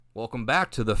Welcome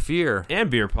back to the Fear and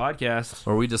Beer podcast,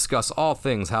 where we discuss all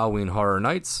things Halloween Horror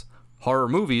Nights, horror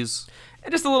movies,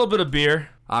 and just a little bit of beer.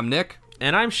 I'm Nick.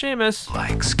 And I'm Seamus.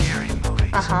 Like scary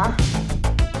movies. Uh-huh.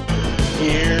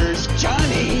 Here's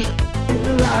Johnny. It's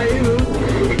alive.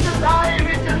 It's alive.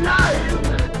 It's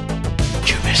alive.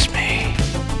 You miss me.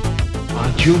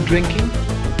 Aren't you drinking?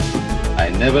 I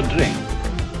never drink.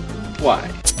 Why?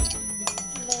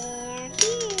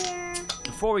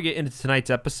 Before we get into tonight's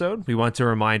episode, we want to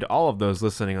remind all of those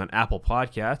listening on Apple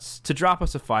Podcasts to drop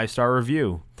us a 5-star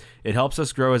review. It helps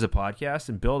us grow as a podcast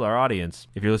and build our audience.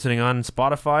 If you're listening on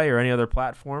Spotify or any other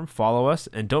platform, follow us,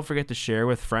 and don't forget to share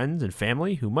with friends and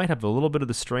family who might have a little bit of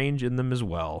the strange in them as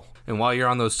well. And while you're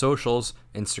on those socials,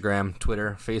 Instagram,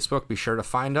 Twitter, Facebook, be sure to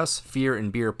find us, Fear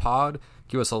and Beer Pod.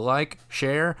 Give us a like,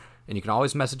 share, and you can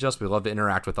always message us. We love to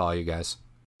interact with all you guys.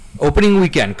 Opening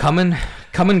weekend, come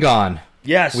and gone.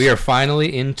 Yes. We are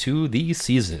finally into the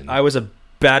season. I was a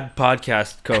bad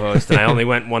podcast co-host, and I only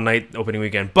went one night opening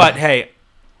weekend. But, hey,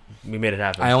 we made it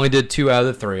happen. I only did 2 out of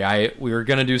the 3. We were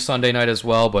going to do Sunday night as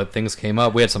well, but things came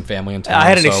up. We had some family in town. I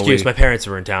had an excuse. My parents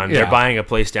were in town. Yeah. They're buying a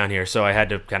place down here, so I had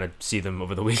to kind of see them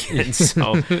over the weekend.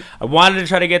 So I wanted to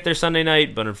try to get there Sunday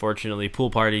night, but unfortunately,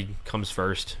 pool party comes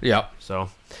first. Yep.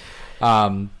 So,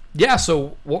 yeah,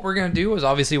 so what we're going to do is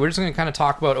obviously we're just going to kind of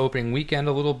talk about opening weekend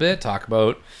a little bit, talk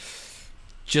about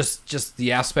just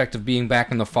the aspect of being back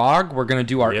in the fog. We're going to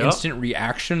do our instant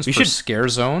reactions for scare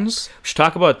zones. We should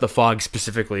talk about the fog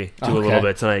specifically a little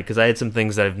bit tonight, because I had some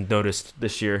things that I've noticed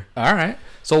this year. All right.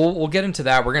 So we'll get into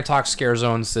that. We're going to talk scare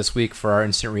zones this week for our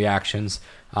instant reactions.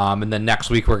 And then next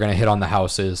week we're going to hit on the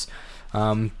houses.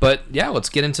 But yeah, let's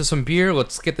get into some beer.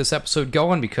 Let's get this episode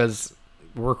going, because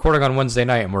we're recording on Wednesday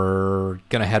night and we're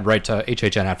going to head right to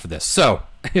HHN after this. So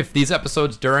if these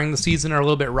episodes during the season are a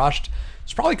little bit rushed,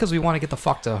 it's probably because we want to get the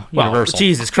fuck to Universal.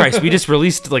 Jesus Christ, we just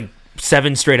released like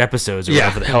 7 straight episodes or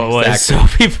whatever the hell it was.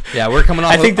 Exactly. So we're coming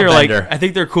off. I think they're bender. I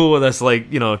think they're cool with us,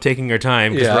 like, taking our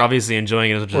time, because we're obviously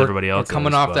enjoying it as much as everybody else. We're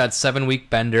coming off that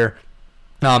 7-week bender.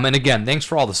 And again, thanks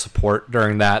for all the support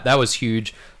during that. That was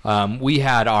huge. We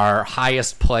had our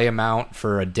highest play amount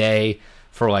for a day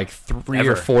for like 3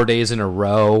 or 4 days in a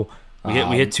row. We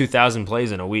hit 2,000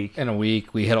 plays in a week.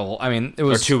 We hit it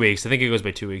was 2 weeks. I think it goes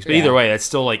by 2 weeks. But either way, that's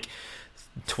still like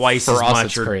twice as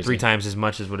much or crazy. 3 times as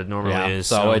much as what it normally is.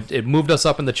 So it moved us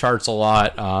up in the charts a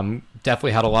lot.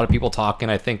 Definitely had a lot of people talking.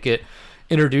 I think it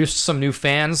introduced some new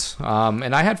fans,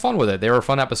 and I had fun with it. They were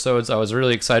fun episodes. I was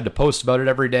really excited to post about it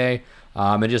every day,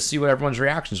 and just see what everyone's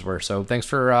reactions were. So thanks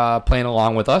for playing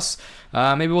along with us.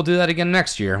 Maybe we'll do that again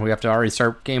next year. We have to already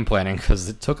start game planning, because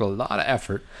it took a lot of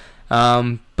effort.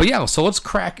 But yeah, so let's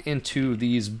crack into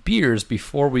these beers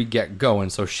before we get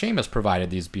going. So Seamus provided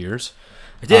these beers.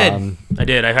 I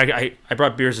did. I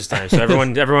brought beers this time. So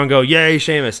everyone go, yay,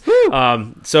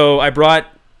 Seamus. So I brought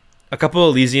a couple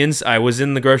of Elysians. I was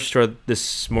in the grocery store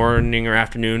this morning or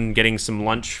afternoon getting some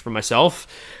lunch for myself.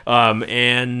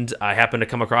 And I happened to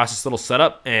come across this little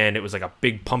setup, and it was like a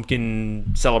big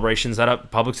pumpkin celebration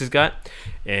setup Publix has got.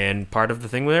 And part of the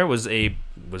thing there was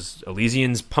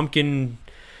Elysian's pumpkin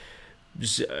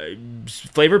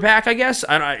flavor pack, I guess.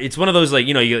 It's one of those, like,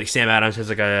 you get like Sam Adams has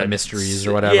like a mysteries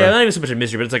or whatever. Yeah, not even so much a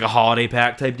mystery, but it's like a holiday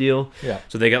pack type deal. Yeah.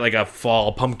 So they got like a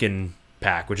fall pumpkin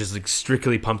pack, which is like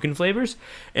strictly pumpkin flavors.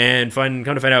 And come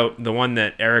to find out, the one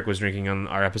that Eric was drinking on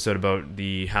our episode about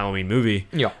the Halloween movie,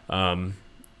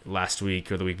 last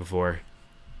week or the week before,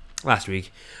 the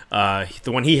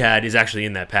one he had is actually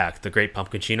in that pack, the Great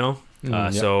Pumpkinchino.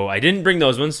 So I didn't bring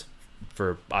those ones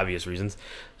for obvious reasons.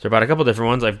 So I brought a couple different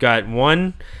ones. I've got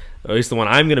one, or at least the one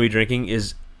I'm going to be drinking,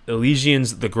 is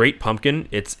Elysian's The Great Pumpkin.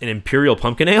 It's an Imperial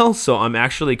Pumpkin Ale, so I'm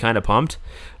actually kind of pumped,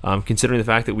 considering the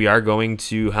fact that we are going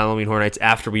to Halloween Horror Nights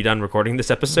after we're done recording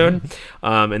this episode.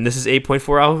 And this is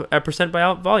 8.4%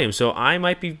 by volume, so I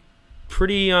might be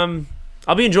pretty...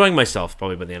 I'll be enjoying myself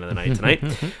probably by the end of the night tonight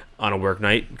on a work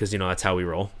night, because, that's how we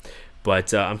roll.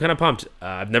 But I'm kind of pumped.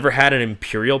 I've never had an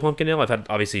Imperial Pumpkin Ale. I've had,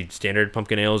 obviously, standard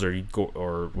pumpkin ales or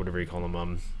whatever you call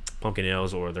them, pumpkin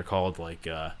ales, or they're called like...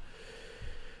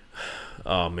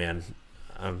 oh, man.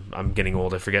 I'm getting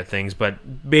old. I forget things.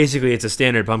 But basically, it's a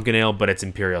standard pumpkin ale, but it's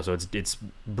Imperial. So it's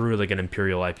brewed like an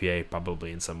Imperial IPA,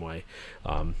 probably in some way.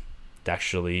 It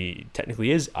actually technically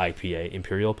is IPA,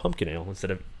 Imperial Pumpkin Ale, instead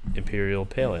of Imperial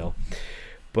Pale Ale.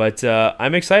 But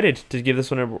I'm excited to give this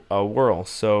one a whirl.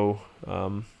 So...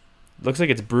 looks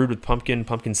like it's brewed with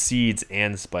pumpkin seeds,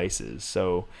 and spices.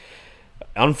 So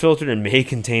unfiltered and may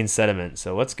contain sediment.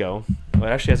 So let's go. Well, it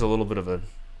actually has a little bit of a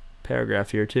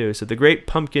paragraph here too. So the Great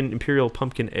Pumpkin Imperial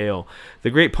Pumpkin Ale. The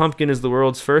Great Pumpkin is the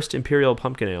world's first Imperial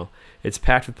Pumpkin Ale. It's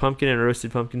packed with pumpkin and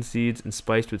roasted pumpkin seeds and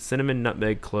spiced with cinnamon,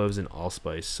 nutmeg, cloves, and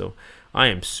allspice. So I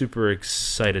am super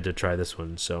excited to try this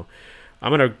one. So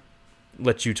I'm going to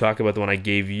let you talk about the one I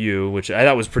gave you, which I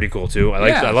thought was pretty cool too.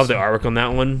 I love the artwork on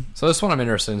that one. So this one I'm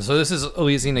interested in. So this is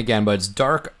Elysian again, but it's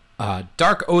Dark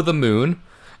O' the Moon.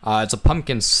 It's a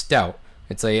pumpkin stout.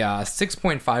 It's a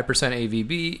 6.5%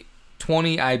 ABV,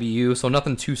 20 IBU, so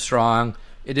nothing too strong.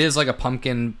 It is like a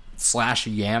pumpkin /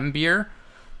 yam beer.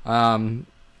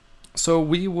 So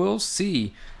we will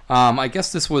see. I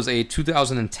guess this was a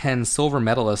 2010 silver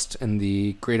medalist in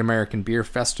the Great American Beer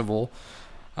Festival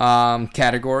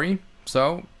category.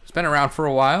 So it's been around for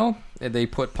a while. They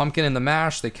put pumpkin in the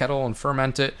mash, they kettle and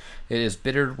ferment it. It is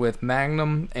bittered with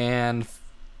Magnum and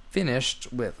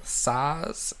finished with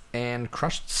Saz and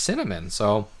crushed cinnamon.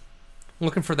 So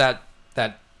looking for that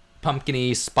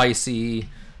pumpkin-y, spicy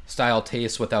style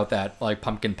taste without that like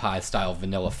pumpkin pie style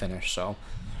vanilla finish. So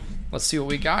let's see what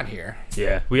we got here.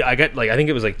 Yeah, I think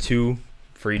it was like 2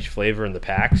 for each flavor in the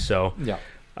pack. So yeah,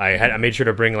 I made sure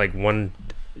to bring like 1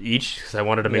 each because I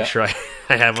wanted to make sure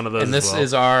I have one of those. And this as well.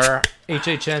 is our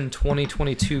HHN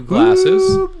 2022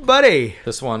 glasses. Ooh, buddy.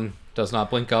 This one does not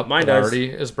blink up. Mine it does. already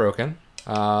is broken.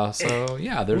 So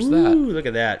yeah, there's Ooh, that. Look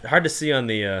at that. Hard to see on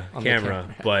the camera,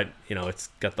 camera. but it's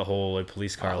got the whole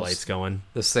police car lights going.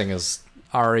 This thing is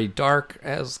already dark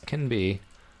as can be.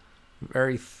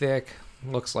 Very thick.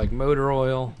 Looks like motor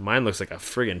oil. Mine looks like a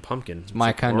friggin' pumpkin. It's My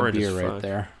like kind of orange beer as right fuck.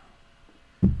 there.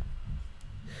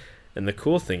 And the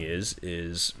cool thing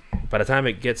is by the time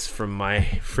it gets from my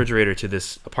refrigerator to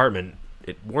this apartment,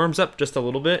 it warms up just a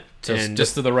little bit,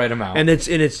 Just to the right amount. And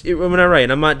when I write,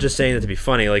 and I'm not just saying that to be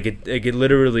funny. Like it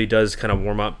literally does kind of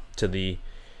warm up to the,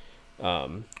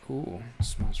 Ooh, it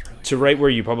smells really to right where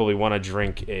you probably want to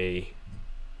drink a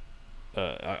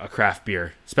craft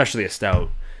beer, especially a stout.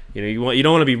 You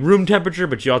don't want to be room temperature,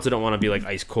 but you also don't want to be like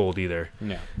ice cold either.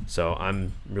 Yeah. So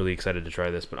I'm really excited to try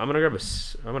this, but I'm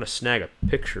gonna snag a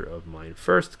picture of mine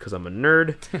first because I'm a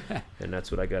nerd, and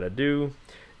that's what I gotta do.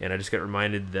 And I just got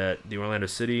reminded that the Orlando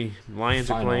City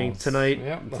Lions are playing tonight.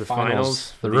 Yep, It's the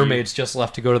finals. The roommates just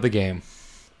left to go to the game.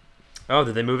 Oh,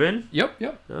 did they move in?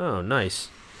 Yep. Oh, nice.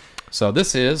 So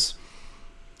this is,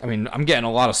 I'm getting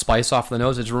a lot of spice off the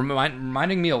nose. It's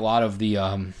reminding me a lot of the,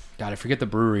 God, I forget the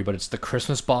brewery, but it's the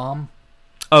Christmas Bomb.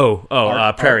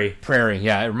 Prairie. Prairie,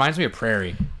 yeah. It reminds me of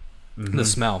Prairie, the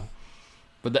smell.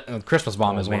 But the Christmas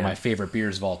Bomb is one of my favorite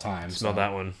beers of all time. Smell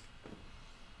that one.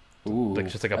 Ooh,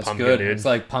 just like a that's pumpkin, good. dude. It's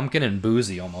like pumpkin and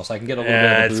boozy almost. I can get a little bit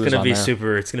of booze it's gonna on be there.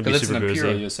 super. It's gonna be super It's an Imperial,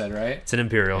 boozy. you said, right? It's an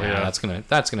Imperial. Yeah, that's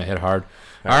gonna hit hard.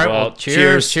 All All right, right, well, well,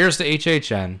 cheers to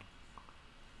HHN.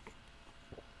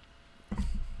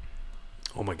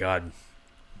 Oh my god!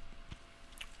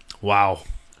 Wow,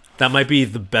 that might be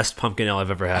the best pumpkin ale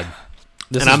I've ever had.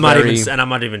 I'm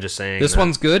not even just saying. This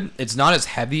one's good. It's not as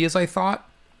heavy as I thought.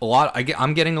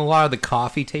 I'm getting a lot of the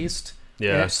coffee taste.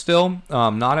 Yeah. Still,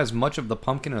 not as much of the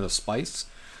pumpkin or the spice.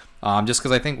 Just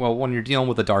because I think, when you're dealing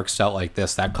with a dark stout like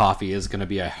this, that coffee is going to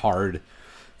be a hard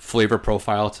flavor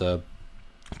profile to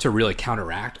really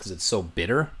counteract because it's so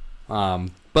bitter.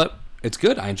 But it's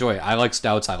good. I enjoy it. I like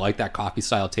stouts. I like that coffee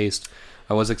style taste.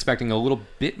 I was expecting a little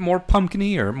bit more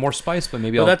pumpkin-y or more spice, but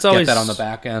maybe I'll get that on the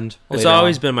back end. It's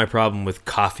always been my problem with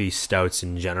coffee stouts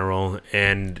in general,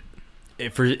 and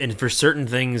for certain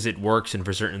things it works, and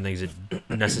for certain things it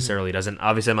necessarily doesn't.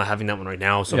 Obviously, I'm not having that one right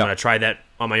now, so I'm going to try that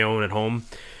on my own at home.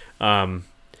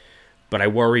 But I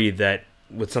worry that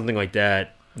with something like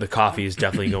that, the coffee is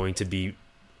definitely going to be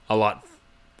a lot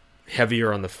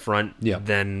heavier on the front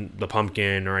than the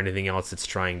pumpkin or anything else it's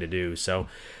trying to do. So,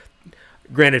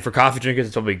 granted, for coffee drinkers,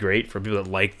 it's probably great. For people that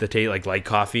like the taste, like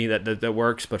coffee, that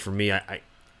works. But for me, I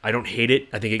don't hate it.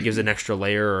 I think it gives an extra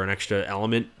layer or an extra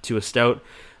element to a stout.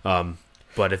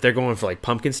 But if they're going for like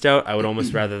pumpkin stout, I would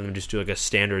almost rather them just do like a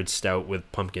standard stout with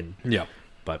pumpkin. Yeah.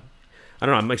 But I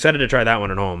don't know. I'm excited to try that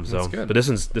one at home. So, good. But this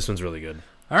one's really good.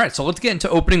 All right, so let's get into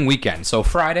opening weekend. So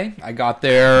Friday, I got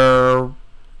there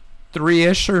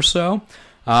 3-ish or so.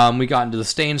 We got into the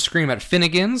Stay and Scream at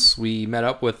Finnegan's. We met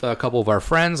up with a couple of our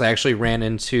friends. I actually ran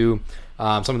into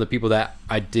some of the people that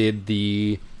I did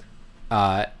the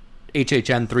HHN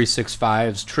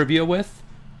 365's trivia with.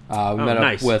 We met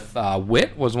up with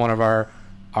Wit, was one of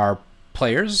our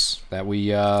players that we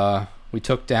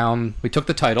took down. We took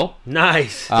the title.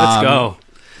 Nice. Let's go.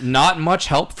 Not much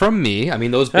help from me. I mean,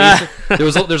 those basic,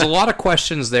 there's a lot of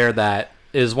questions there that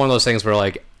is one of those things where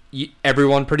like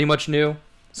everyone pretty much knew.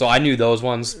 So I knew those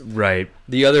ones. Right.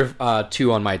 The other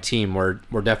two on my team were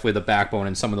definitely the backbone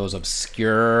in some of those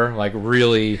obscure, like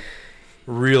really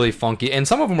really funky. And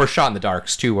some of them were shot in the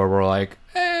darks, too, where we're like,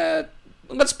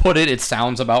 let's put it. It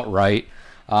sounds about right.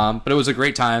 But it was a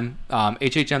great time.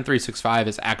 HHN 365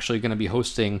 is actually going to be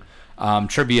hosting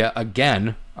trivia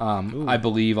again, I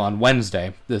believe, on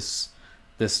Wednesday. This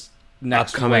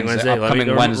next upcoming Wednesday.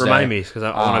 Wednesday. Remind me, because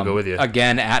I want to go with you.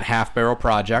 Again, at Half Barrel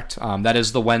Project. That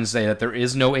is the Wednesday that there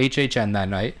is no HHN that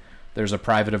night. There's a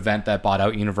private event that bought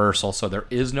out Universal, so there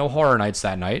is no Horror Nights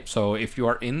that night. So if you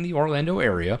are in the Orlando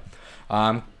area,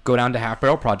 go down to Half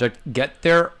Barrel Project. Get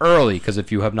there early, because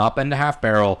if you have not been to Half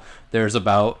Barrel, there's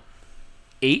about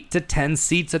 8 to 10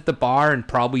 seats at the bar and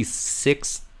probably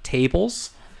 6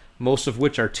 tables, most of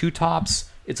which are two tops.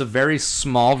 It's a very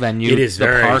small venue. It is the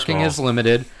very parking small. is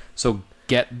limited, so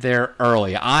get there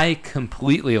early. I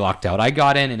completely lucked out. I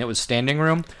got in and it was standing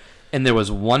room, and there was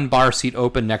one bar seat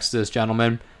open next to this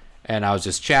gentleman, and I was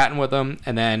just chatting with him,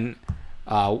 and then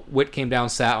Whit came down,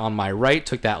 sat on my right,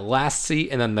 took that last seat,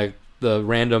 and then the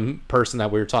random person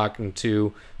that we were talking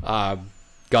to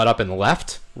got up and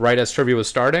left right as trivia was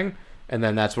starting. And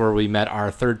then that's where we met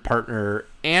our third partner,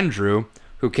 Andrew,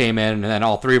 who came in. And then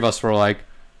all three of us were like,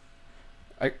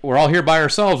 we're all here by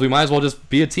ourselves. We might as well just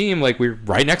be a team. Like, we're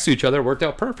right next to each other. It worked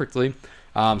out perfectly.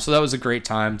 So that was a great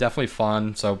time. Definitely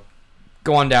fun. So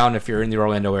go on down if you're in the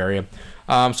Orlando area.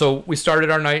 So we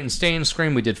started our night in Stay and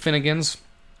Scream. We did Finnegan's.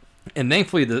 And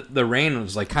thankfully, the rain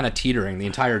was like kind of teetering the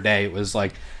entire day. It was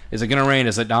like, is it going to rain?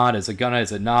 Is it not? Is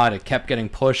it not? It kept getting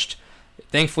pushed.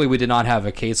 Thankfully, we did not have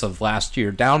a case of last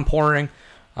year downpouring.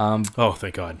 Oh,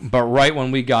 thank God. But right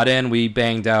when we got in, we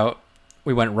banged out.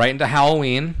 We went right into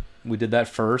Halloween. We did that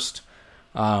first.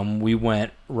 We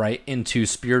went right into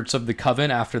Spirits of the Coven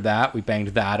after that. We banged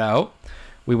that out.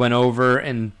 We went over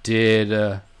and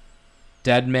did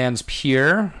Dead Man's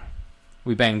Pier.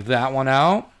 We banged that one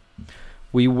out.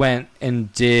 We went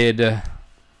and did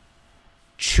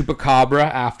Chupacabra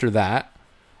after that.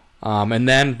 And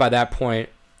then by that point,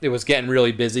 it was getting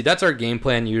really busy. That's our game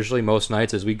plan usually most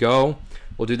nights as we go.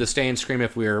 We'll do the Stay and Scream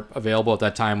if we're available at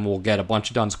that time. We'll get a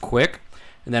bunch of done quick.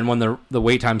 And then when the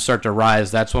wait times start to rise,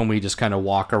 that's when we just kind of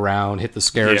walk around, hit the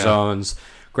scare zones,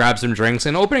 grab some drinks.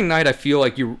 And opening night, I feel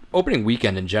like opening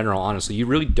weekend in general, honestly, you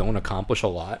really don't accomplish a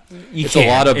lot. It's a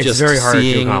lot of just very hard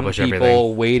seeing to accomplish people,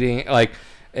 everything. waiting. Like,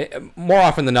 more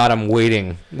often than not, I'm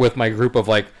waiting with my group of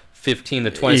like 15 to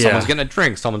 20. Yeah. Someone's getting a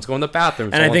drink. Someone's going to the bathroom.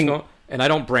 And I think... And I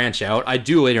don't branch out. I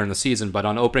do later in the season, but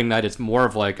on opening night, it's more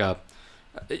of like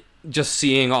just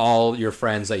seeing all your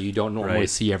friends that you don't normally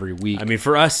see every week. I mean,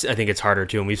 for us, I think it's harder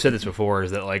too, and we've said this before,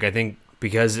 is that like I think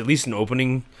because at least in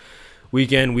opening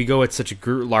weekend, we go at such a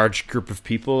large group of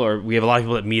people, or we have a lot of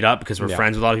people that meet up because we're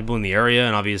friends with a lot of people in the area,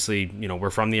 and obviously, we're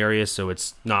from the area, so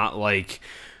it's not like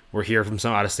we're here from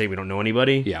some out of state, we don't know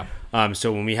anybody. Yeah.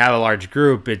 So when we have a large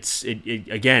group, it's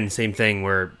again, same thing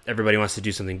where everybody wants to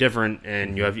do something different,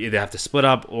 and you either have to split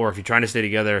up, or if you're trying to stay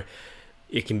together,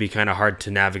 it can be kind of hard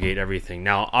to navigate everything.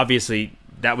 Now, obviously,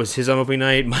 that was his opening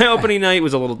night. My opening night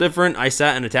was a little different. I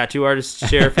sat in a tattoo artist's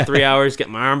chair for 3 hours,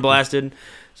 getting my arm blasted.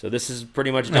 So this is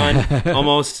pretty much done,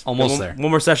 almost. There.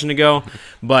 One more session to go,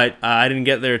 but I didn't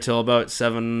get there till about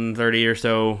 7:30 or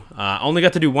so. Only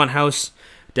got to do one house,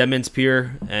 Dead Man's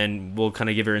Pier, and we'll kind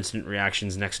of give our instant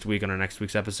reactions next week on our next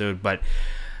week's episode. But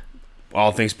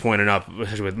all things pointing up,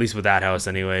 at least with that house,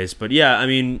 anyways. But yeah, I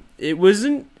mean, it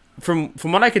wasn't from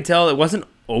what I could tell, it wasn't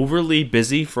overly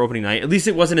busy for opening night. At least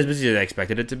it wasn't as busy as I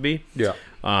expected it to be. Yeah.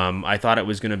 I thought it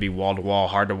was going to be wall to wall,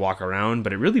 hard to walk around,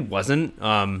 but it really wasn't.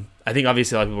 I think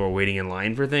obviously a lot of people were waiting in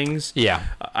line for things. Yeah.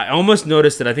 I almost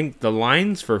noticed that I think the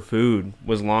lines for food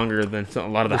was longer than a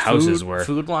lot of the houses were.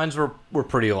 Food lines were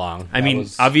pretty long. I mean,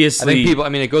 obviously, I think people. I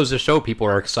mean, it goes to show people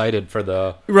are excited for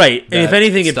the right. And if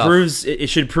anything, stuff. it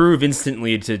should prove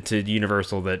instantly to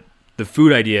Universal that the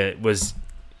food idea was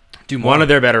one of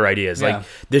their better ideas. Yeah. Like,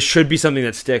 this should be something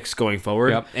that sticks going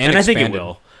forward. Yep. And I think it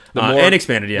will. And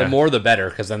expanded, yeah. The more the better,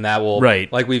 because then that will,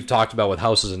 right. Like we've talked about with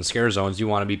houses and scare zones, you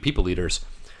want to be people leaders.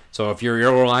 So if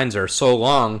your lines are so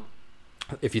long,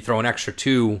 if you throw an extra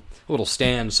 2 little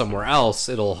stands somewhere else,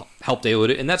 it'll help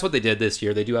dilute it. And that's what they did this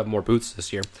year. They do have more booths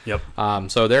this year. Yep.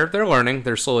 So they're learning.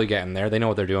 They're slowly getting there. They know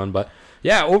what they're doing. But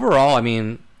yeah, overall, I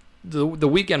mean, the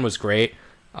weekend was great.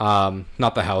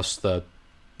 Not the house, the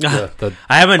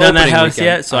I haven't done that house weekend.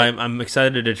 yet, so I'm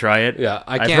excited to try it. Yeah,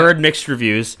 I've heard mixed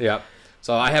reviews. Yeah,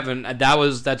 so I haven't.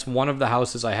 That's one of the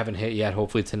houses I haven't hit yet.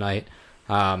 Hopefully tonight,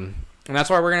 and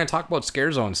that's why we're going to talk about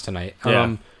scare zones tonight.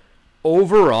 Yeah.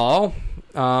 Overall,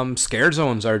 scare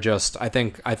zones are just. I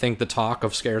think the talk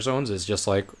of scare zones is just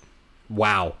like,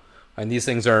 wow, And these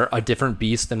things are a different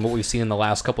beast than what we've seen in the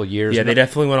last couple of years. Yeah, they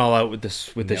definitely went all out with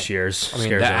this year's. I mean,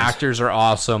 Scare the Zones. actors are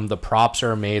awesome. The props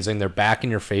are amazing. They're back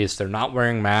in your face. They're not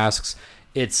wearing masks.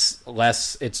 It's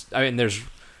less. I mean, there's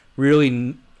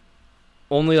really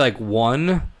only like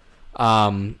one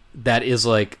that is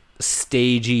like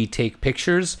stagey take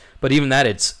pictures, but even that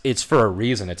it's for a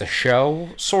reason. It's a show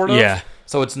sort of. Yeah.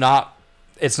 So it's not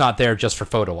there just for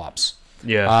photo ops.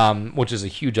 Yeah. Which is a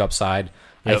huge upside.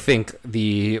 Yep. I think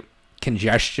the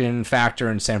congestion factor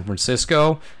in San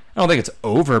Francisco, I don't think it's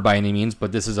over by any means,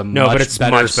 but this is a much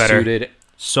better suited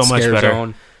so much scare better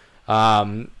zone.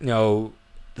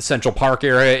 The Central Park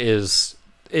area is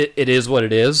what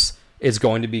it is. It's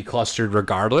going to be clustered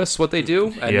regardless what they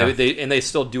do, and they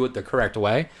still do it the correct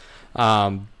way.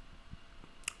 The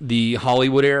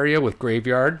Hollywood area with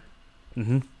Graveyard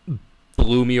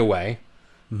blew me away.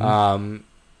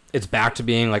 It's back to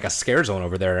being like a scare zone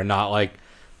over there and not like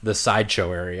the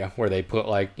sideshow area where they put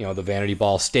like, the Vanity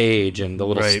Ball stage and the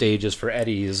little stages for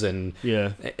Eddies and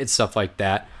it's stuff like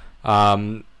that.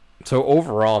 So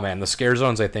overall, man, the scare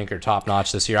zones I think are top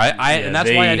notch this year. And that's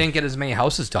why I didn't get as many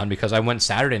houses done, because I went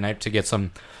Saturday night to get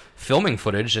some filming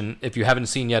footage. And if you haven't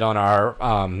seen yet on our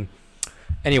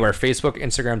anywhere, Facebook,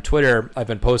 Instagram, Twitter, I've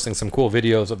been posting some cool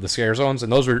videos of the scare zones,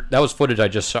 and that was footage I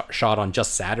just shot on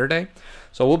just Saturday.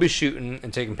 So we'll be shooting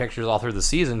and taking pictures all through the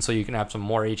season, so you can have some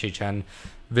more HHN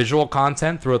visual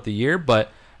content throughout the year.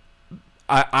 But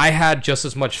I had just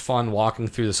as much fun walking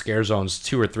through the scare zones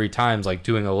 2 or 3 times, like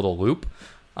doing a little loop,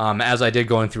 as I did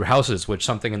going through houses, which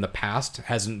something in the past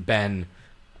hasn't been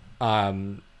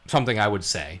something I would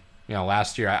say.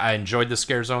 Last year I enjoyed the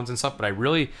scare zones and stuff, but I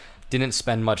really didn't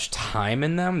spend much time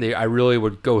in them. I really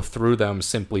would go through them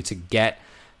simply to get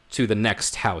to the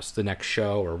next house, the next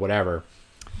show, or whatever.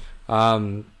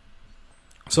 So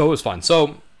it was fun.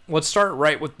 So let's start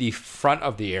right with the front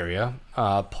of the area.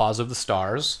 Plaza of the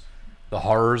Stars, the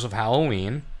Horrors of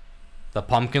Halloween. The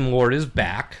Pumpkin Lord is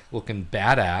back, looking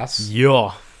badass.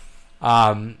 Yeah.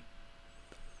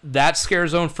 That scare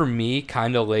zone for me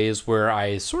kind of lays where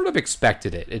I sort of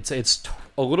expected it. It's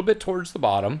a little bit towards the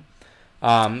bottom,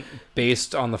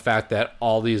 based on the fact that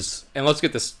all these, and let's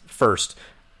get this first.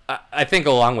 I think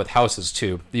along with houses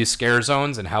too, these scare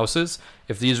zones and houses,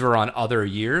 if these were on other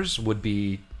years, would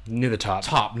be near the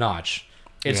top notch.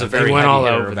 It's a they very went all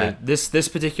heavy out hitter event. This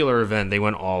particular event. They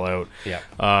went all out. Yeah.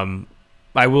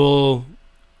 I will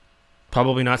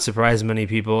probably not surprise many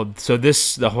people. So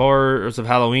the Horrors of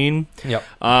Halloween. Yep.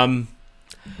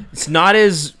 It's not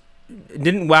as, it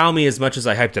didn't wow me as much as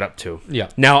I hyped it up to. Yeah.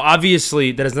 Now,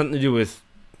 obviously, that has nothing to do with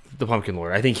the Pumpkin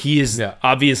Lord. I think he is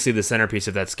obviously the centerpiece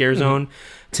of that scare zone.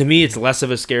 To me, it's less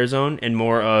of a scare zone and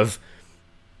more of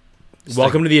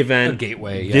welcome to the event. A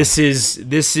gateway. Yeah. This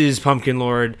is Pumpkin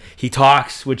Lord. He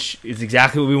talks, which is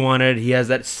exactly what we wanted. He has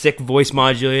that sick voice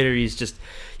modulator.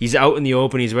 He's out in the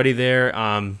open. He's ready there.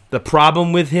 The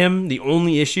problem with him, the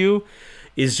only issue,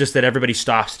 is just that everybody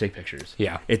stops to take pictures.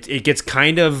 Yeah. It gets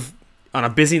kind of, on a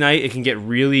busy night, it can get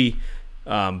really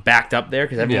backed up there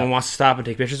because everyone wants to stop and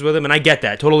take pictures with him, and I get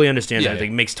that. Totally understand that. I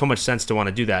think it makes so much sense to want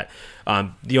to do that.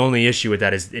 The only issue with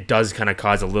that is it does kind of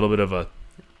cause a little bit of a,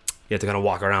 you have to kind of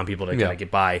walk around people to kind of get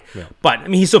by. Yeah. But I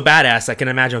mean, he's so badass. I can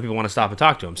imagine how people want to stop and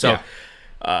talk to him. So,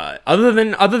 other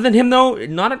than him though,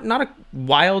 not a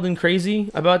wild and crazy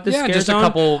about this. Yeah, just zone. A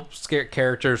couple scare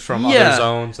characters from other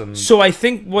zones. And so I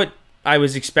think what I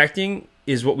was expecting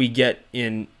is what we get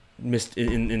in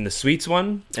the Sweets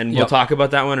one, and we'll talk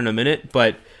about that one in a minute.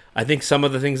 But I think some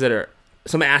of the things that are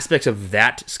some aspects of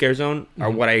that scare zone are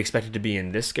what I expected to be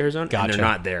in this scare zone, and they're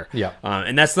not there. Yeah,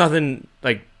 and that's nothing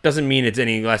like doesn't mean it's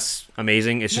any less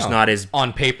amazing. It's just not as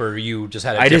on paper. You just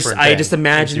had. I just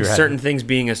imagined certain things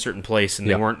being a certain place, and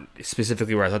they weren't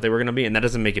specifically where I thought they were going to be, and that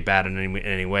doesn't make it bad in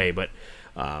any way. But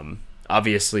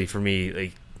obviously, for me,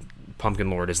 like, Pumpkin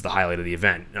Lord is the highlight of the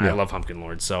event, and I love Pumpkin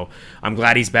Lord, so I'm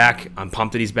glad he's back. I'm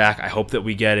pumped that he's back. I hope that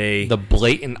we get the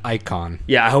blatant icon.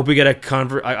 Yeah, I hope we get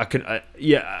a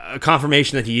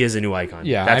confirmation that he is a new icon.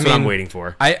 Yeah, that's what I'm waiting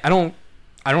for. I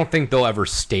don't think they'll ever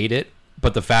state it,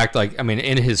 but the fact,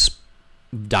 in his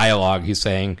dialogue, he's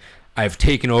saying, "I've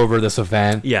taken over this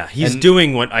event." Yeah, he's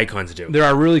doing what icons do. There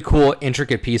are really cool,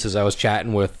 intricate pieces. I was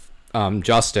chatting with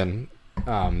Justin.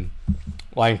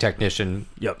 Lighting technician,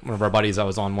 one of our buddies that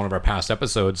was on one of our past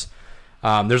episodes.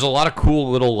 There's a lot of cool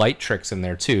little light tricks in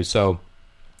there too. So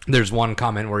there's one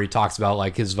comment where he talks about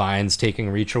like his vines taking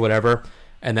reach or whatever,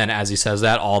 and then as he says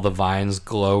that, all the vines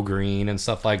glow green and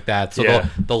stuff like that. So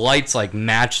the lights like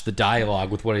match the dialogue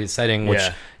with what he's saying, which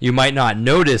you might not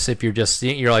notice if you're just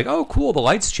seeing. You're like, oh, cool, the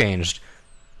lights changed.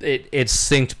 It's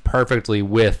synced perfectly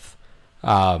with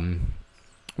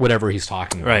whatever he's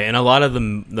talking about. Right, and a lot of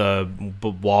the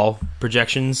wall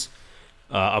projections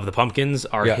of the pumpkins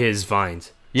are his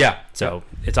vines. Yeah. So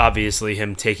it's obviously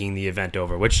him taking the event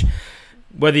over, which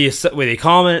whether you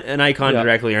call him an icon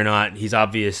directly or not, he's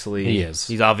obviously an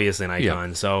icon.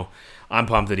 Yeah. So I'm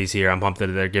pumped that he's here. I'm pumped that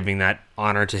they're giving that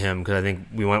honor to him because I think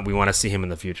we want to see him in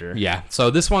the future. Yeah. So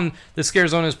this Scare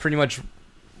Zone is pretty much.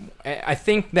 I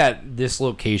think that this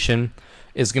location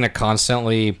is going to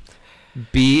constantly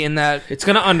be in that. It's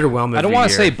going to underwhelm. I don't want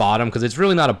to say bottom because it's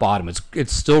really not a bottom.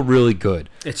 It's still really good.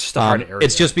 It's just a hard area.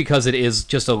 It's just because it is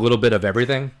just a little bit of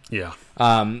everything. Yeah.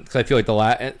 Because I feel like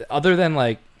other than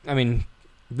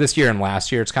this year and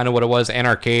last year, it's kind of what it was.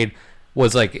 Anarcade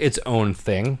was like its own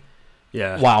thing.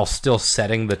 Yeah. While still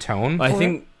setting the tone.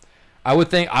 I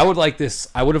would have liked this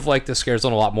Scare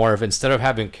Zone a lot more if instead of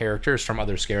having characters from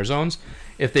other Scare Zones,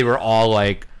 if they were all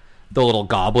like the little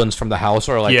goblins from the house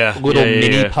or like little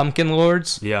mini pumpkin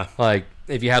lords. Yeah. Like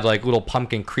if you had like little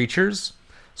pumpkin creatures.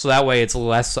 So that way it's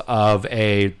less of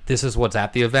a this is what's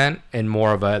at the event and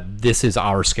more of a this is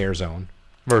our Scare Zone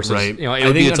versus it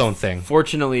would be its own thing.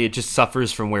 Fortunately, it just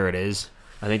suffers from where it is.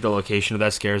 I think the location of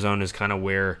that Scare Zone is kind of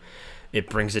where it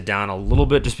brings it down a little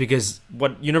bit just because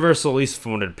what Universal, at least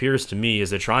from what it appears to me, is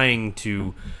they're trying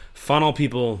to funnel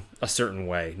people a certain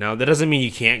way. Now, that doesn't mean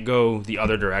you can't go the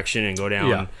other direction and go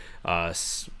down, not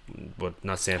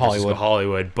San Francisco,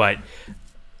 Hollywood, but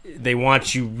they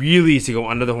want you really to go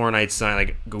under the Hornites sign,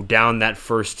 like go down that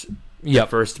first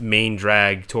main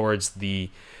drag towards the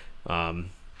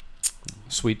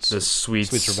Sweets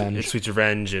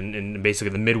Revenge and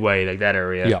basically the midway, like that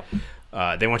area. Yeah.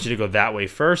 They want you to go that way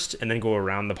first and then go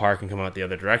around the park and come out the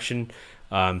other direction.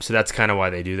 So that's kind of why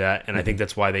they do that. And I think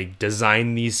that's why they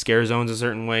design these Scare Zones a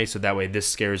certain way. So that way this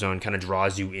Scare Zone kind of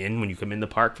draws you in when you come in the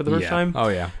park for the first time. Oh,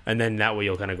 yeah. And then that way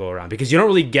you'll kind of go around. Because you don't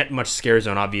really get much Scare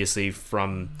Zone, obviously,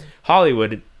 from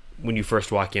Hollywood when you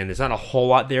first walk in. There's not a whole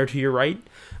lot there to your right.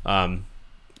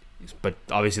 But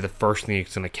obviously the first thing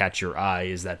that's going to catch your eye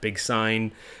is that big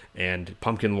sign. And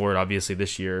Pumpkin Lord, obviously,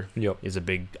 this year is a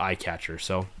big eye catcher.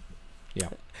 So... yeah,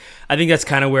 I think that's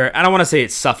kind of where I don't want to say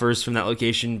it suffers from that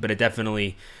location, but it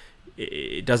definitely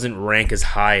it doesn't rank as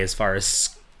high as far as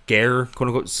quote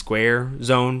unquote Square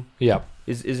Zone. Yeah,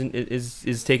 is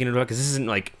taken into account because this isn't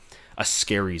like a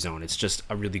scary zone. It's just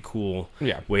a really cool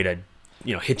way to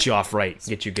hit you off right,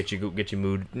 get your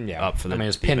mood up for the. I mean,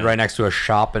 it's pinned right next to a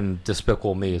shop and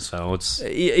Despicable Me, so it's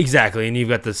exactly, and you've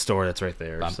got the store that's right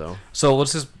there. So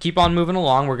let's just keep on moving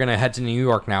along. We're gonna head to New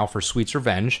York now for Sweets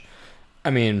Revenge. I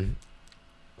mean,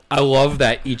 I love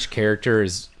that each character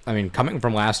is, coming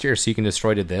from last year, Seek and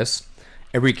Destroy to this,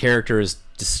 every character is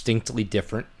distinctly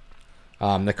different.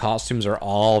 The costumes are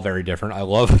all very different. I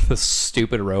love the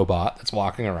stupid robot that's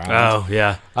walking around. Oh,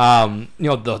 yeah.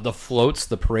 The floats,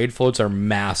 the parade floats are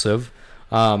massive.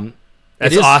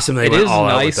 It's awesome they went all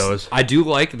out with those. I do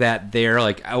like that they're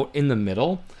like out in the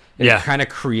middle. It kind of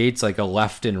creates like a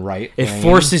left and right lane. It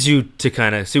forces you to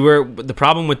kind of see where the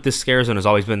problem with this Scare Zone has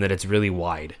always been that it's really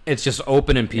wide. It's just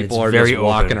open and people are just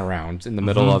walking around in the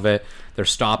middle of it. They're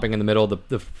stopping in the middle.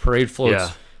 The parade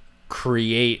floats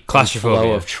create a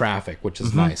flow of traffic, which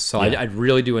is nice. So I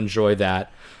really do enjoy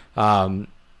that. The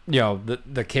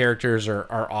characters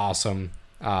are awesome.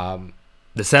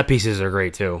 The set pieces are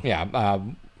great too. Yeah,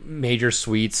 Major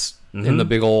Sweets in the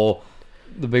big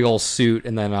old suit,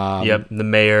 and then the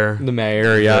mayor,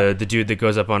 the dude that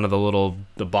goes up onto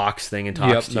the box thing and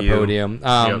talks to the you. Podium.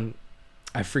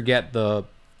 I forget the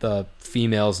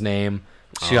female's name.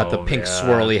 She got the pink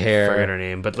swirly hair. I forget her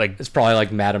name, but like it's probably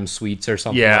like Madame Sweets or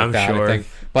something. Yeah, like I'm that, sure. I think.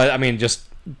 But just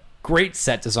great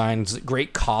set designs,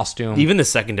 great costume. Even the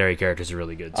secondary characters are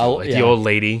really good too. The old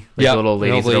lady, the little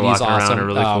ladies that are walking around are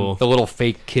really cool. The little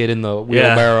fake kid in the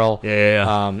wheelbarrow.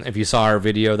 Yeah. If you saw our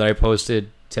video that I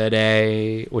posted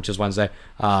today, which is Wednesday,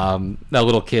 that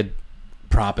little kid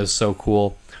prop is so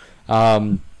cool.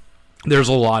 There's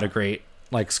a lot of great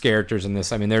characters in this.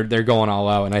 They're going all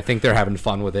out, and I think they're having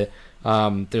fun with it.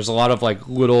 There's a lot of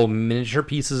little miniature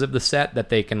pieces of the set that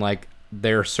they can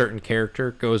their certain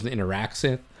character goes and interacts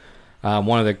with.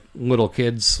 One of the little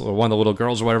kids or one of the little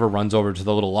girls or whatever runs over to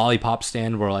the little lollipop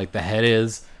stand where the head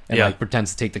is and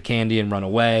pretends to take the candy and run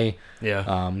away.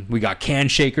 We got can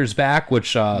shakers back,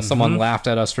 which someone laughed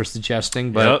at us for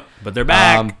suggesting, but they're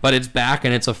back. But it's back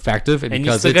and it's effective, and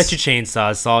you still got your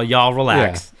chainsaws, so y'all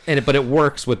relax. But it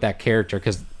works with that character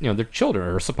because they're children,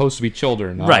 or supposed to be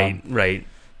children. Right.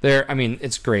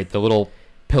 It's great. The little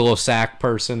pillow sack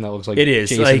person that looks like it is.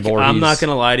 Jason Voorhees. I'm not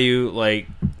gonna lie to you.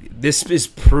 This is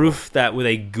proof that with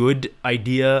a good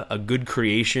idea, a good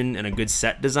creation, and a good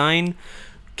set design,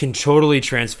 can totally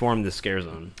transform the Scare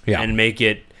Zone and make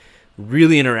it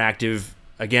really interactive.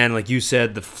 again, like you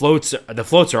said, the floats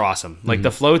are awesome. Like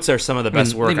the floats are some of the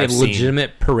best work they I've made seen.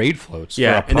 legitimate parade floats.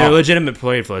 Yeah, for a and they're prop. legitimate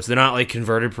parade floats. They're not like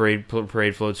converted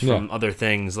parade floats from other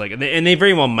things. Like, and they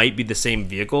very well might be the same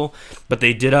vehicle, but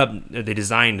they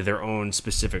designed their own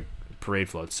specific parade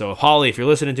floats. So Holly, if you're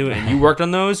listening to it and you worked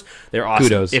on those, they're awesome.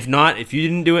 Kudos. If not, if you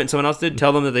didn't do it and someone else did,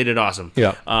 tell them that they did awesome.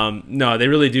 Yeah. No, they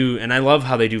really do, and I love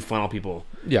how they do funnel people.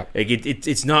 Yeah. Like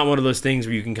it's not one of those things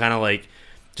where you can kind of like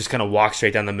just kind of walk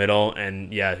straight down the middle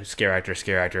and scare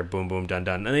actor, boom, boom,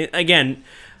 done. And again,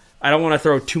 I don't want to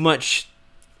throw too much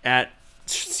at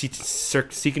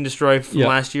Seek and Destroy from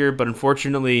last year, but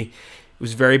unfortunately, it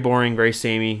was very boring, very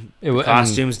samey. The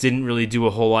costumes didn't really do a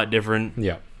whole lot different.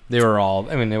 Yeah, they were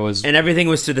all. I mean, it was, and everything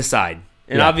was to the side.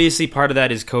 And obviously, part of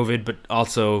that is COVID, but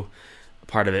also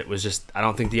part of it was just I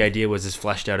don't think the idea was as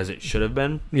fleshed out as it should have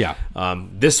been. Yeah.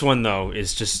 This one though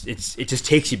is just it just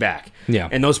takes you back. Yeah.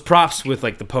 And those props with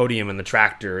like the podium and the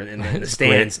tractor and the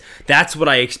stands, that's what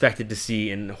I expected to see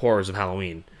in Horrors of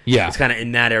Halloween. Yeah. It's kind of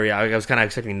in that area. I was kind of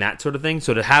expecting that sort of thing.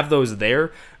 So to have those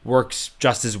there works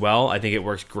just as well. I think it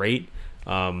works great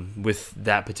with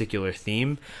that particular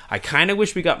theme. I kind of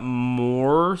wish we got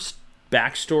more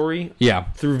backstory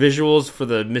through visuals for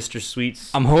the Mr.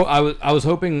 Sweets. I was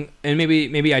hoping, and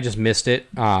maybe I just missed it,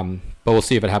 but we'll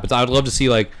see if it happens. I would love to see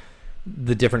like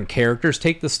the different characters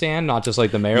take the stand, not just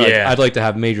like the mayor. Like, I'd like to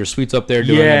have Major Sweets up there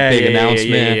doing a big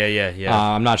announcement. Yeah.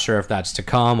 I'm not sure if that's to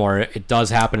come or it does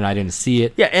happen and I didn't see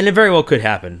it. Yeah, and it very well could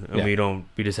happen.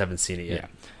 We just haven't seen it yet.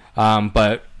 Yeah.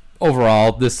 But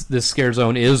overall, this Scare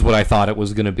Zone is what I thought it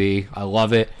was going to be. I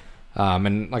love it.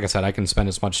 And like I said, I can spend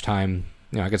as much time,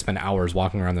 I could spend hours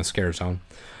walking around the Scare Zone.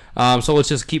 So let's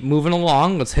just keep moving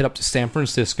along. Let's head up to San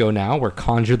Francisco now, where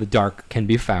Conjure the Dark can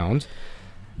be found.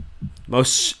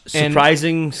 Most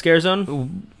surprising Scare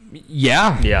Zone?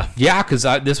 Yeah, because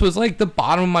this was like the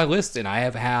bottom of my list, and I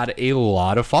have had a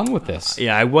lot of fun with this.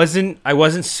 Yeah, I wasn't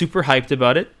super hyped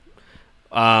about it.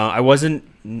 I wasn't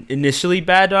initially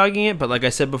bad dogging it, but like I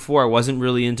said before, I wasn't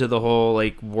really into the whole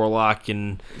like warlock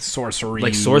and sorcery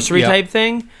type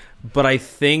thing. But I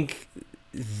think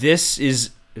this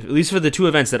is, at least for the two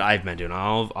events that I've been to, and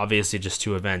obviously just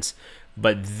two events,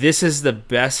 but this is the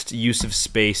best use of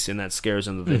space in that Scare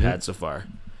Zone that they've had so far.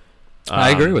 I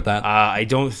agree with that. I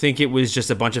don't think it was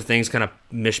just a bunch of things kind of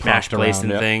mishmash placed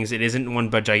in around, things. It isn't one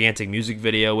but gigantic music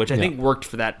video, which I think worked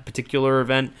for that particular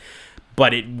event,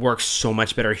 but it works so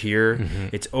much better here.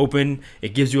 It's open.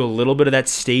 It gives you a little bit of that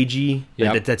stagey,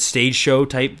 that stage show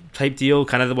type deal,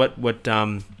 kind of what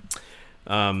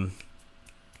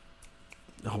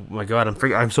oh my god,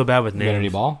 I'm so bad with names. Unity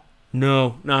Ball?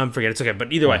 No, I'm forgetting. It's okay.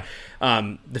 But either way,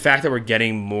 the fact that we're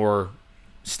getting more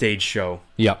stage show,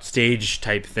 stage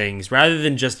type things rather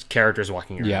than just characters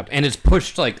walking around. Yep, and it's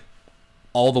pushed like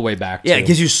all the way back. Yeah, it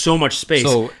gives you so much space.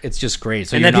 So it's just great.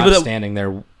 So and you're then not standing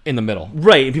there in the middle.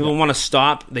 Right. And people want to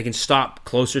stop. They can stop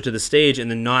closer to the stage and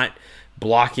then not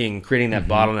blocking, creating that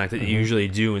bottleneck that you usually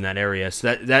do in that area.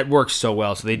 So that works so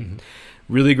well. So they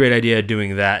really great idea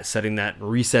doing that,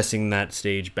 recessing that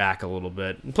stage back a little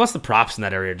bit. And plus the props in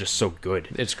that area are just so good.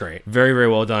 It's great. Very, very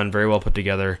well done. Very well put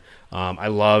together. I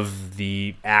love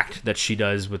the act that she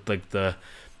does with like the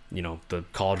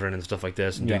cauldron and stuff like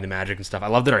this and doing the magic and stuff. I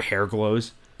love that her hair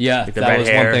glows. Yeah, like that was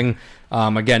one thing.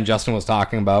 Again, Justin was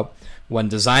talking about when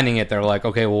designing it, they're like,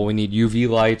 okay, well, we need UV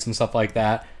lights and stuff like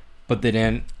that, but they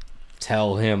didn't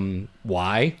tell him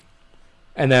why.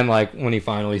 And then, like, when he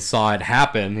finally saw it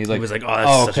happen, he was like,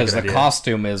 oh, because the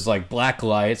costume is, like, black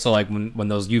light. So, like, when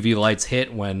those UV lights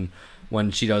hit when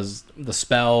she does the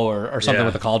spell or something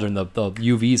with the cauldron, the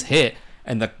UVs hit,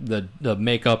 and the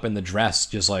makeup and the dress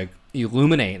just, like,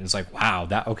 illuminate. And it's like, wow,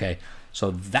 okay.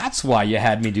 So that's why you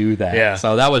had me do that. Yeah.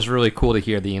 So that was really cool to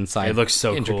hear the inside, it looks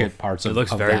so intricate cool. parts of it. It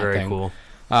looks very, very cool.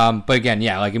 But again,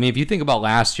 like, I mean, if you think about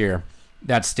last year,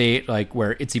 that state, like,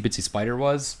 where Itsy Bitsy Spider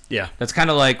was, that's kind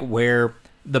of like where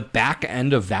the back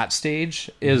end of that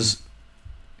stage is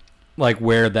like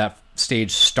where that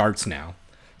stage starts now.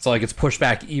 So, like, it's pushed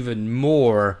back even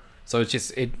more. So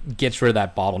it gets rid of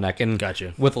that bottleneck.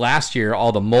 And with last year,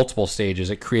 all the multiple stages,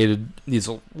 it created these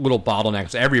little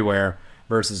bottlenecks everywhere.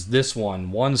 Versus this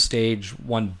one stage,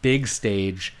 one big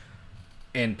stage,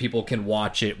 and people can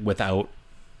watch it without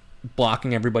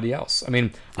blocking everybody else. I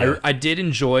mean, I did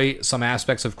enjoy some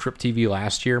aspects of Crypt TV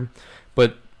last year,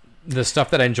 but the stuff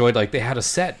that I enjoyed, like, they had a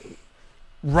set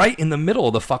right in the middle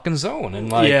of the fucking zone. And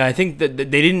like, I think that they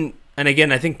didn't, and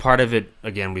again, I think part of it,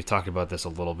 again, we've talked about this a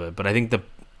little bit, but I think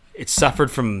it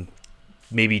suffered from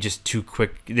maybe just too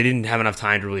quick. They didn't have enough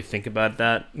time to really think about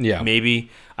that. Yeah. Maybe.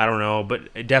 I don't know.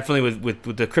 But definitely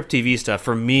with the Crypt TV stuff,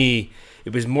 for me,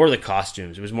 it was more the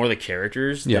costumes. It was more the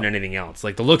characters than anything else.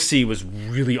 Like, the look-see was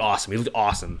really awesome. He looked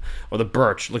awesome. Or the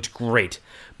Birch looked great.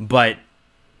 But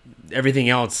everything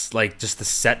else, like, just the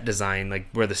set design, like,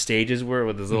 where the stages were,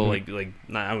 with those little,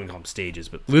 not, I wouldn't call them stages,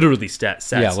 but literally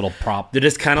sets. Yeah, little prop. They're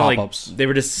just kind of like, pop-ups. they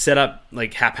were just set up,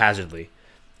 like, haphazardly.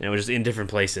 And it was just in different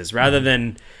places. Rather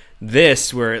than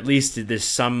this, where at least there's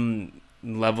some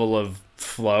level of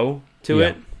flow to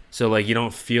it. So, like, you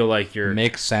don't feel like you're...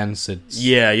 Makes sense. It's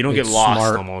you don't get lost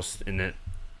smart. almost in it.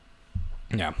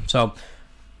 Yeah. So,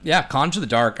 yeah, Conjure the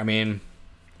Dark, I mean,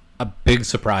 a big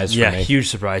surprise for me. Yeah, huge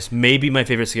surprise. Maybe my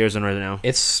favorite scare zone right now.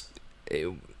 It's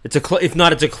If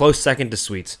not, it's a close second to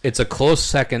Sweets. It's a close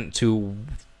second to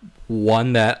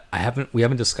one that we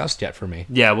haven't discussed yet for me.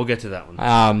 Yeah, we'll get to that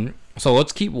one. So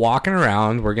let's keep walking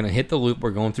around. We're going to hit the loop.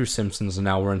 We're going through Simpsons, and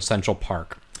now we're in Central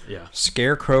Park. Yeah.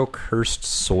 Scarecrow Cursed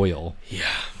Soil. Yeah.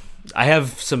 I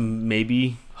have some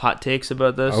maybe hot takes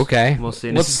about this. Okay. We'll see.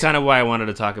 And this is kind of why I wanted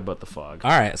to talk about the fog.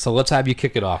 All right, so let's have you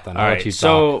kick it off then. All right.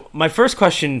 So my first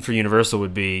question for Universal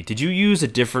would be, did you use a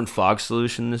different fog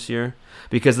solution this year?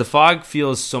 Because the fog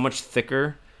feels so much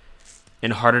thicker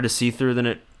and harder to see through than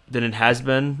it has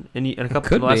been in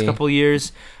the last couple of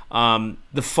years.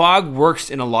 The fog works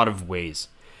in a lot of ways.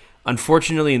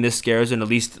 Unfortunately, in this scare zone, at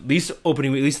least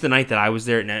the night that I was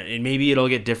there, and maybe it'll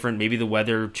get different. Maybe the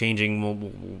weather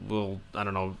changing will I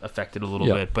don't know, affect it a little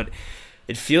bit. But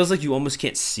it feels like you almost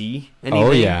can't see anything.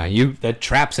 Oh yeah, that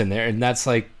trap's in there, and that's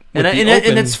like and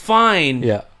that's fine.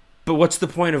 Yeah. But what's the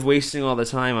point of wasting all the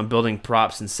time on building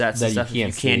props and sets and stuff if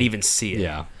you can't even see it?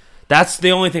 Yeah. That's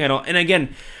the only thing I don't. And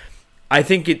again, I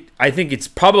think it's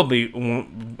probably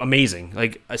amazing,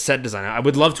 like a set design. I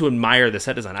would love to admire the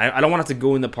set design. I don't want to have to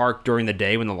go in the park during the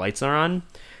day when the lights are on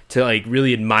to like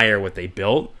really admire what they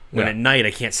built. When at night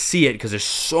I can't see it because there's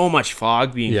so much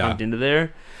fog being pumped into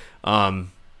there,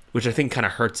 which I think kind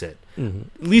of hurts it.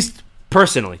 Mm-hmm. At least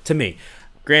personally, to me.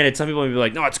 Granted, some people may be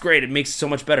like, "No, it's great. It makes it so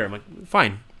much better." I'm like,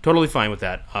 fine. Totally fine with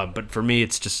that. But for me,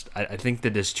 it's just I think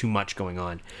that there's too much going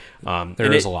on.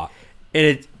 There is a lot,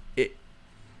 and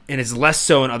it's less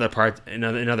so in other parts in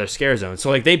other scare zones. So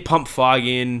like they pump fog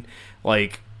in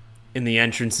like in the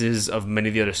entrances of many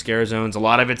of the other scare zones. A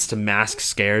lot of it's to mask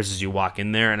scares as you walk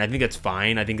in there, and I think that's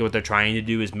fine. I think what they're trying to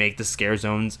do is make the scare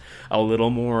zones a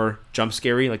little more jump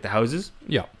scary, like the houses.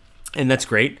 Yeah, and that's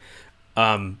great.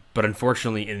 But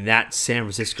unfortunately, in that San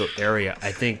Francisco area,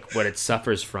 I think what it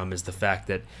suffers from is the fact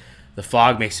that the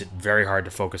fog makes it very hard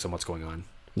to focus on what's going on.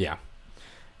 Yeah,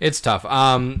 it's tough.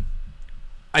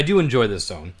 I do enjoy this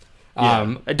zone.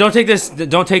 Don't take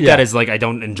that as like I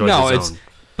don't enjoy the zone.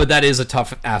 But that is a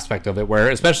tough aspect of it, where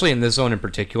especially in this zone in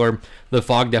particular, the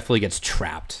fog definitely gets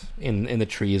trapped in the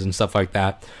trees and stuff like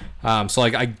that. So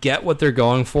like I get what they're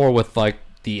going for with like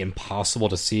the impossible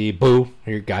to see. Boo,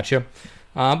 here, gotcha.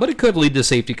 But it could lead to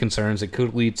safety concerns. It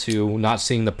could lead to not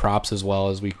seeing the props as well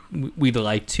as we'd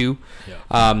like to.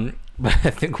 Yeah. But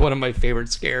I think one of my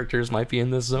favorite characters might be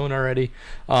in this zone already.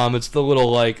 It's the little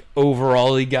like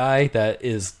overall-y guy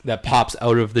that pops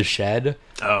out of the shed.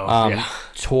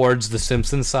 Towards the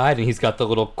Simpsons side, and he's got the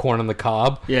little corn on the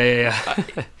cob. Yeah.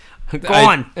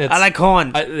 Corn. I like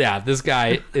corn. This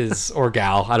guy is or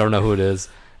gal. I don't know who it is.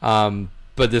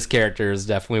 But this character is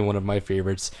definitely one of my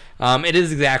favorites. It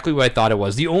is exactly what I thought it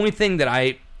was. The only thing that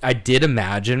I did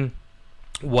imagine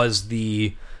was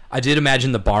the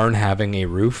barn having a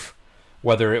roof,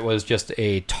 whether it was just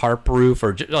a tarp roof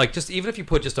or just even if you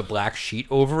put just a black sheet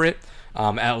over it,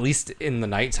 at least in the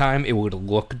nighttime, it would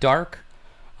look dark.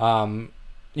 You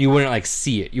wouldn't like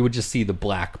see it. You would just see the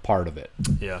black part of it.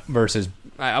 Yeah. Versus,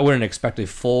 I wouldn't expect a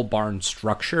full barn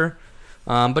structure.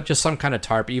 But just some kind of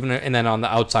tarp, and then on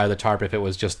the outside of the tarp, if it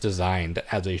was just designed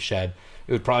as a shed,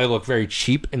 it would probably look very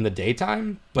cheap in the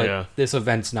daytime. But this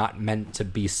event's not meant to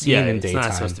be seen in daytime. It's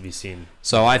not supposed to be seen.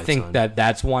 So I think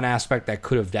that's one aspect that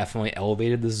could have definitely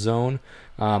elevated this zone.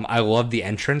 I love the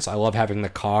entrance. I love having the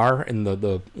car and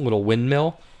the little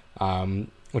windmill,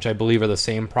 which I believe are the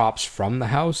same props from the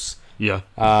house. Yeah.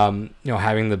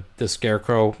 Having the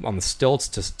scarecrow on the stilts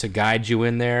to guide you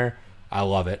in there. I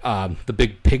love it. The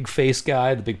big pig face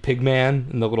guy, the big pig man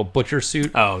in the little butcher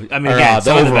suit. Oh, I mean,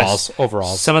 the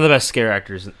overalls. Some of the best scare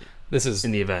actors this is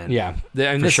in the event. Yeah.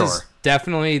 And this is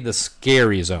definitely the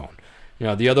scary zone.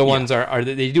 The other ones are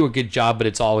they do a good job, but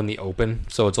it's all in the open,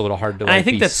 so it's a little hard to I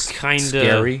think that's kind of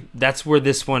scary. That's where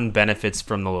this one benefits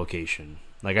from the location.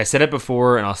 Like I said it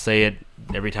before, and I'll say it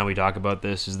every time we talk about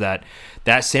this, is that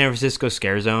San Francisco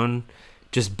scare zone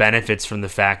just benefits from the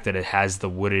fact that it has the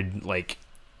wooded, like,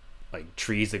 like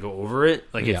trees that go over it.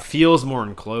 Like Yeah. it feels more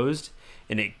enclosed,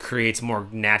 and it creates more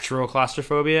natural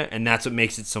claustrophobia, and that's what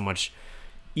makes it so much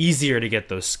easier to get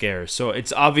those scares. So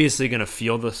it's obviously going to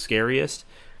feel the scariest.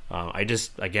 I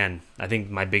think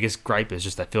my biggest gripe is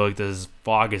just I feel like this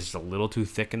fog is just a little too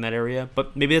thick in that area.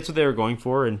 But maybe that's what they were going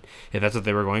for, and if that's what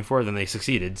they were going for, then they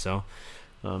succeeded. So,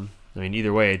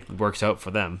 either way, it works out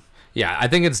for them. Yeah, I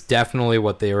think it's definitely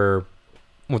what they were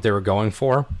going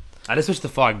for. I just wish the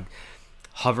fog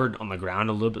hovered on the ground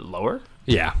a little bit lower.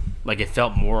 Yeah. Like it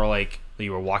felt more like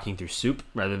you were walking through soup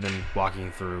rather than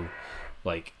walking through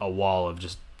like a wall of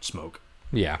just smoke.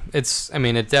 Yeah.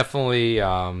 It definitely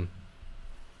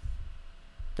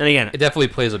And again, it definitely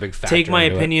plays a big factor. take my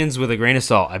into opinions with a grain of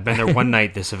salt. I've been there one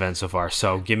night this event so far,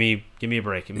 so give me a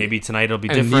break. And maybe tonight it'll be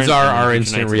And different. these are and our future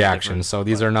instant nights will be reactions, different. so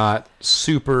these are not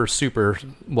super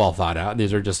well thought out.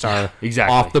 These are just our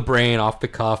exactly. off the brain, off the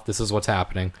cuff. This is what's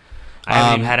happening. I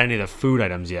haven't even had any of the food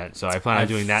items yet, so I plan on I've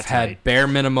doing that had tonight. bare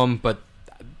minimum, but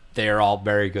they are all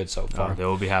very good so far. They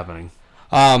will be happening.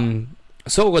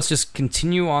 So let's just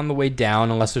continue on the way down,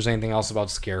 unless there's anything else about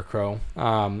Scarecrow.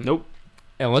 Nope.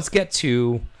 And let's get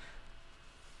to,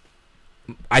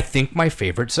 I think, my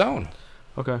favorite zone.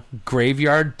 Okay.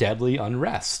 Graveyard Deadly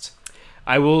Unrest.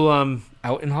 I will.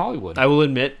 Out in Hollywood. I will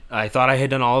admit, I thought I had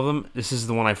done all of them. This is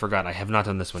the one I forgot. I have not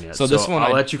done this one yet. So this one I'll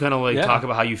I- let you kind of yeah. talk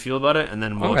about how you feel about it, and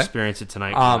then we'll Okay. experience it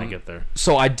tonight when I get there.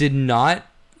 So I did not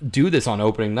do this on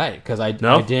opening night because I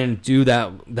didn't do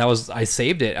that. I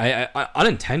saved it. I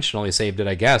unintentionally saved it,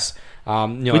 I guess.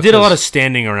 We did a lot of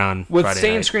standing around with Friday Stay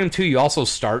and night. Scream 2. You also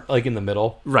start like in the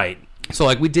middle, Right. so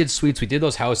like we did suites, we did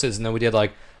those houses, and then we did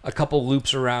like a couple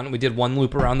loops around. We did one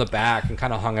loop around the back and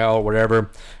kind of hung out or whatever.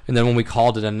 And then when we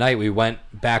called it a night, we went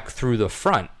back through the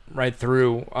front, right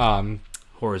through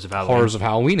Horrors of Halloween. Horrors of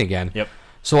Halloween again. Yep.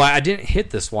 So I didn't hit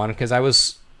this one because I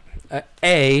was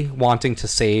wanting to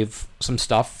save some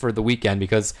stuff for the weekend,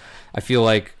 because I feel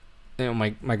like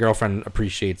my girlfriend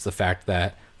appreciates the fact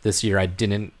that this year I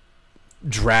didn't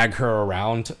drag her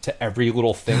around to every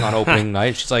little thing on opening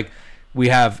night. She's like, we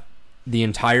have the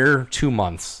entire 2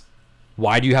 months.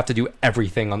 Why do you have to do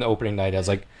everything on the opening night? I was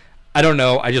like, I don't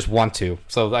know. I just want to.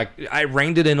 So like I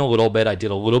reined it in a little bit. I did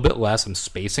a little bit less. I'm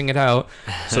spacing it out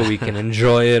so we can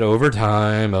enjoy it over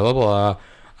time, blah, blah,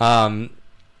 blah.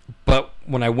 But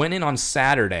when I went in on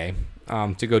Saturday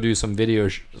to go do some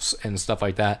videos and stuff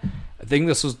like that, I think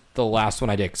this was the last one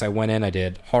I did, because I went in, I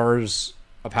did Horrors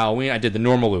of Halloween. I did the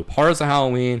normal loop. Horrors of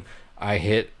Halloween. I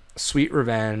hit Sweet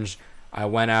Revenge. I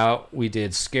went out. We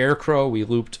did Scarecrow. We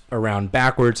looped around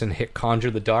backwards and hit Conjure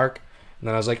the Dark. And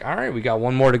then I was like, all right, we got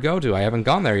one more to go to. I haven't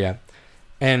gone there yet.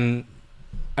 And,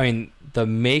 I mean, the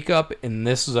makeup in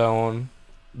this zone,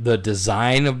 the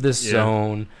design of this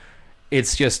zone,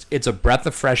 it's a breath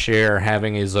of fresh air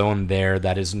having a zone there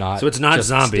that is not So it's not just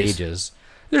zombies. stages.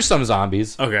 There's some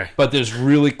zombies. Okay. But there's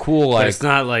really cool, But like... it's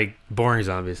not like boring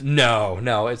zombies.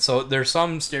 No. It's so there's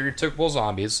some stereotypical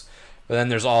zombies, but then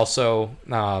there's also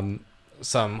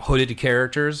some hooded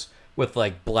characters with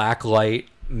like black light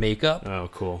makeup. Oh,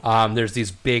 cool. There's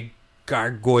these big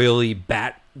gargoyle-y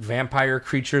bat vampire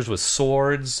creatures with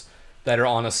swords that are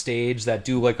on a stage that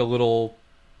do like a little,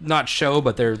 not show,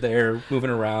 but they're moving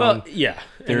around. Well, yeah.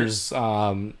 There's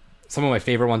some of my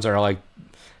favorite ones are like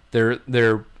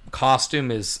their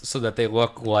costume is so that they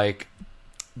look like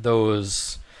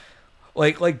those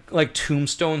like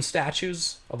tombstone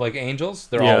statues of like angels.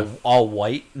 They're all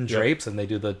white and drapes, and they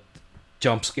do the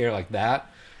jump scare like that.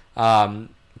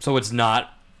 So it's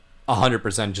not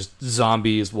 100% just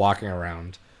zombies walking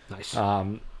around. Nice.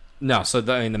 No, so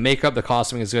the makeup, the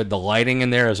costuming is good. The lighting in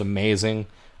there is amazing.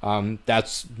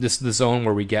 This is the zone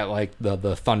where we get like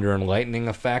the thunder and lightning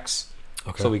effects.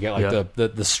 Okay. So we get like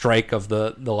the strike of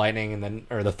the lightning and then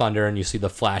or the thunder, and you see the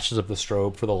flashes of the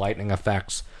strobe for the lightning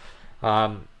effects.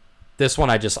 This one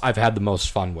I've had the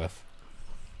most fun with.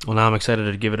 Well, now I'm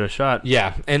excited to give it a shot.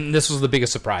 Yeah, and this was the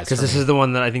biggest surprise Because for this me. is the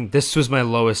one that I think this was my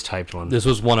lowest typed one. This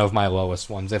was one of my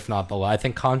lowest ones, if not the lowest. I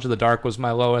think Conjure the Dark was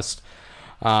my lowest,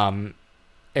 and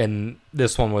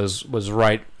this one was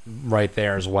right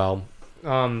there as well.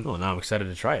 Well, now I'm excited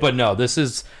to try it. But no, this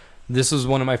is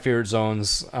one of my favorite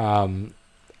zones.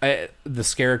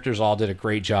 The characters all did a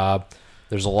great job.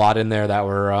 There's a lot in there that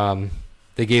were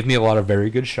they gave me a lot of very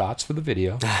good shots for the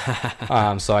video.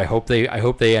 So I hope they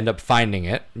end up finding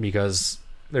it, because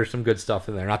there's some good stuff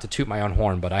in there. Not to toot my own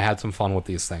horn, but I had some fun with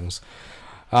these things.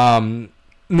 No,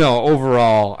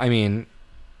 overall, I mean,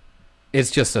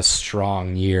 it's just a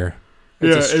strong year.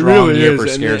 It's a strong year for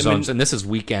scare zones, and this is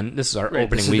weekend. This is our opening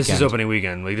weekend. This is opening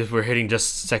weekend. Like we're hitting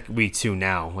just week 2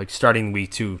 now. Like starting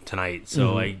week 2 tonight.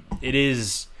 So like it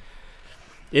is.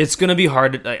 It's gonna be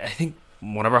hard. I think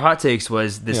one of our hot takes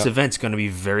was this Yep. event's going to be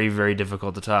very, very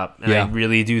difficult to top. And Yeah. I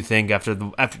really do think after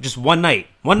just one night,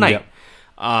 Yep.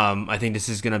 I think this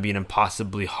is going to be an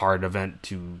impossibly hard event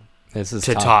to This is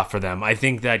top for them. I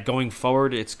think that going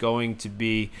forward, it's going to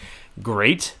be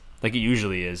great, like it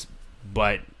usually is.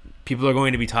 But people are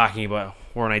going to be talking about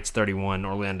Horror Nights 31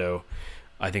 Orlando,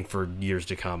 I think, for years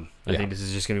to come. I Yeah. think this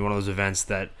is just going to be one of those events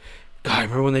that, God,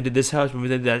 remember when they did this house? Remember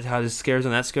they did that, how this scare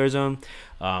zone, that scare zone?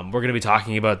 We're going to be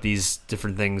talking about these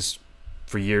different things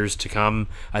for years to come.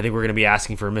 I think we're going to be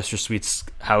asking for Mr. Sweet's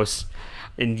house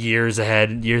in years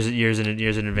ahead, years in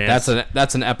advance.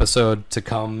 That's an episode to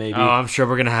come, maybe. Oh, I'm sure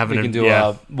we're going to have we can do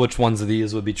which ones of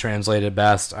these would be translated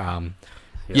best.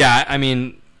 Yeah, I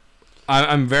mean,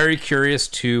 I'm very curious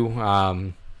too,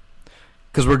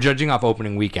 because we're judging off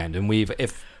opening weekend, and we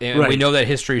know that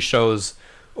history shows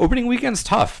opening weekend's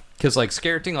tough because like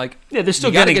Scareting, like they're still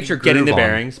you gotta getting get the groove on.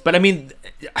 bearings. But I mean,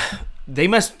 they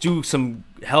must do some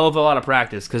hell of a lot of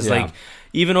practice because Yeah. like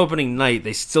even opening night,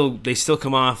 they still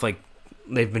come off like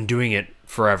they've been doing it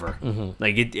forever. Mm-hmm.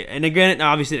 Like it, and again,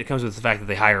 obviously, it comes with the fact that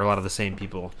they hire a lot of the same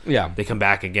people. Yeah, They come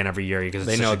back again every year because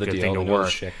it's they such know a the good deal. thing to They know the work.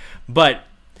 shit. But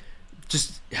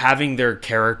just having their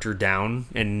character down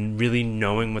and really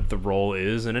knowing what the role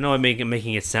is, and I know I'm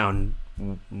making it sound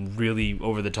really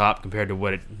over the top compared to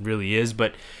what it really is,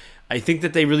 but I think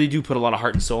that they really do put a lot of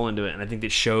heart and soul into it, and I think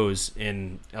it shows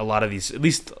in a lot of these. At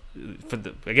least for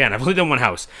again, I've only done one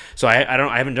house, so I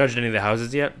haven't judged any of the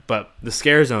houses yet. But the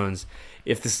scare zones,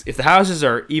 if the houses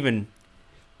are even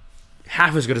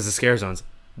half as good as the scare zones,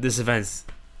 this event's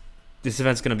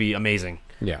going to be amazing.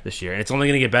 Yeah. This year, and it's only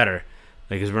going to get better.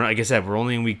 Because like I said, we're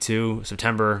only in week 2,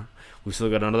 September. We've still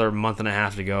got another month and a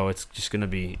half to go. It's just gonna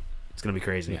be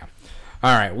crazy. Yeah.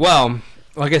 All right. Well,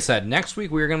 like I said, next week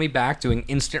we're going to be back doing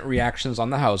instant reactions on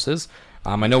the houses.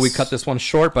 I know we cut this one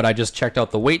short, but I just checked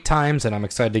out the wait times, and I'm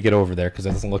excited to get over there because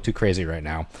it doesn't look too crazy right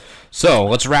now. So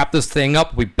let's wrap this thing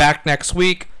up. We'll be back next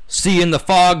week. See you in the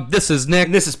fog. This is Nick.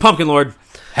 And this is Pumpkin Lord.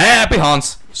 Happy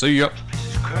haunts. See ya.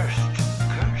 It's cursed.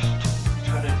 Cursed. It's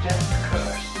got a death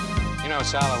curse. You know,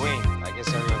 it's Halloween. I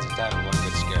guess everyone's entitled to one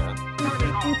good scare,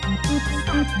 huh?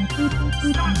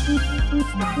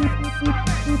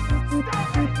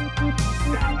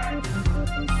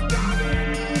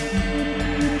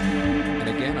 And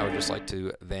again, I would just like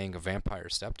to thank Vampire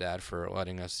Stepdad for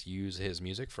letting us use his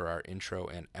music for our intro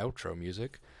and outro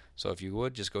music. So if you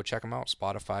would, just go check him out.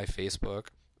 Spotify, Facebook.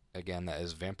 Again, that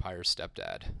is Vampire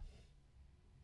Stepdad.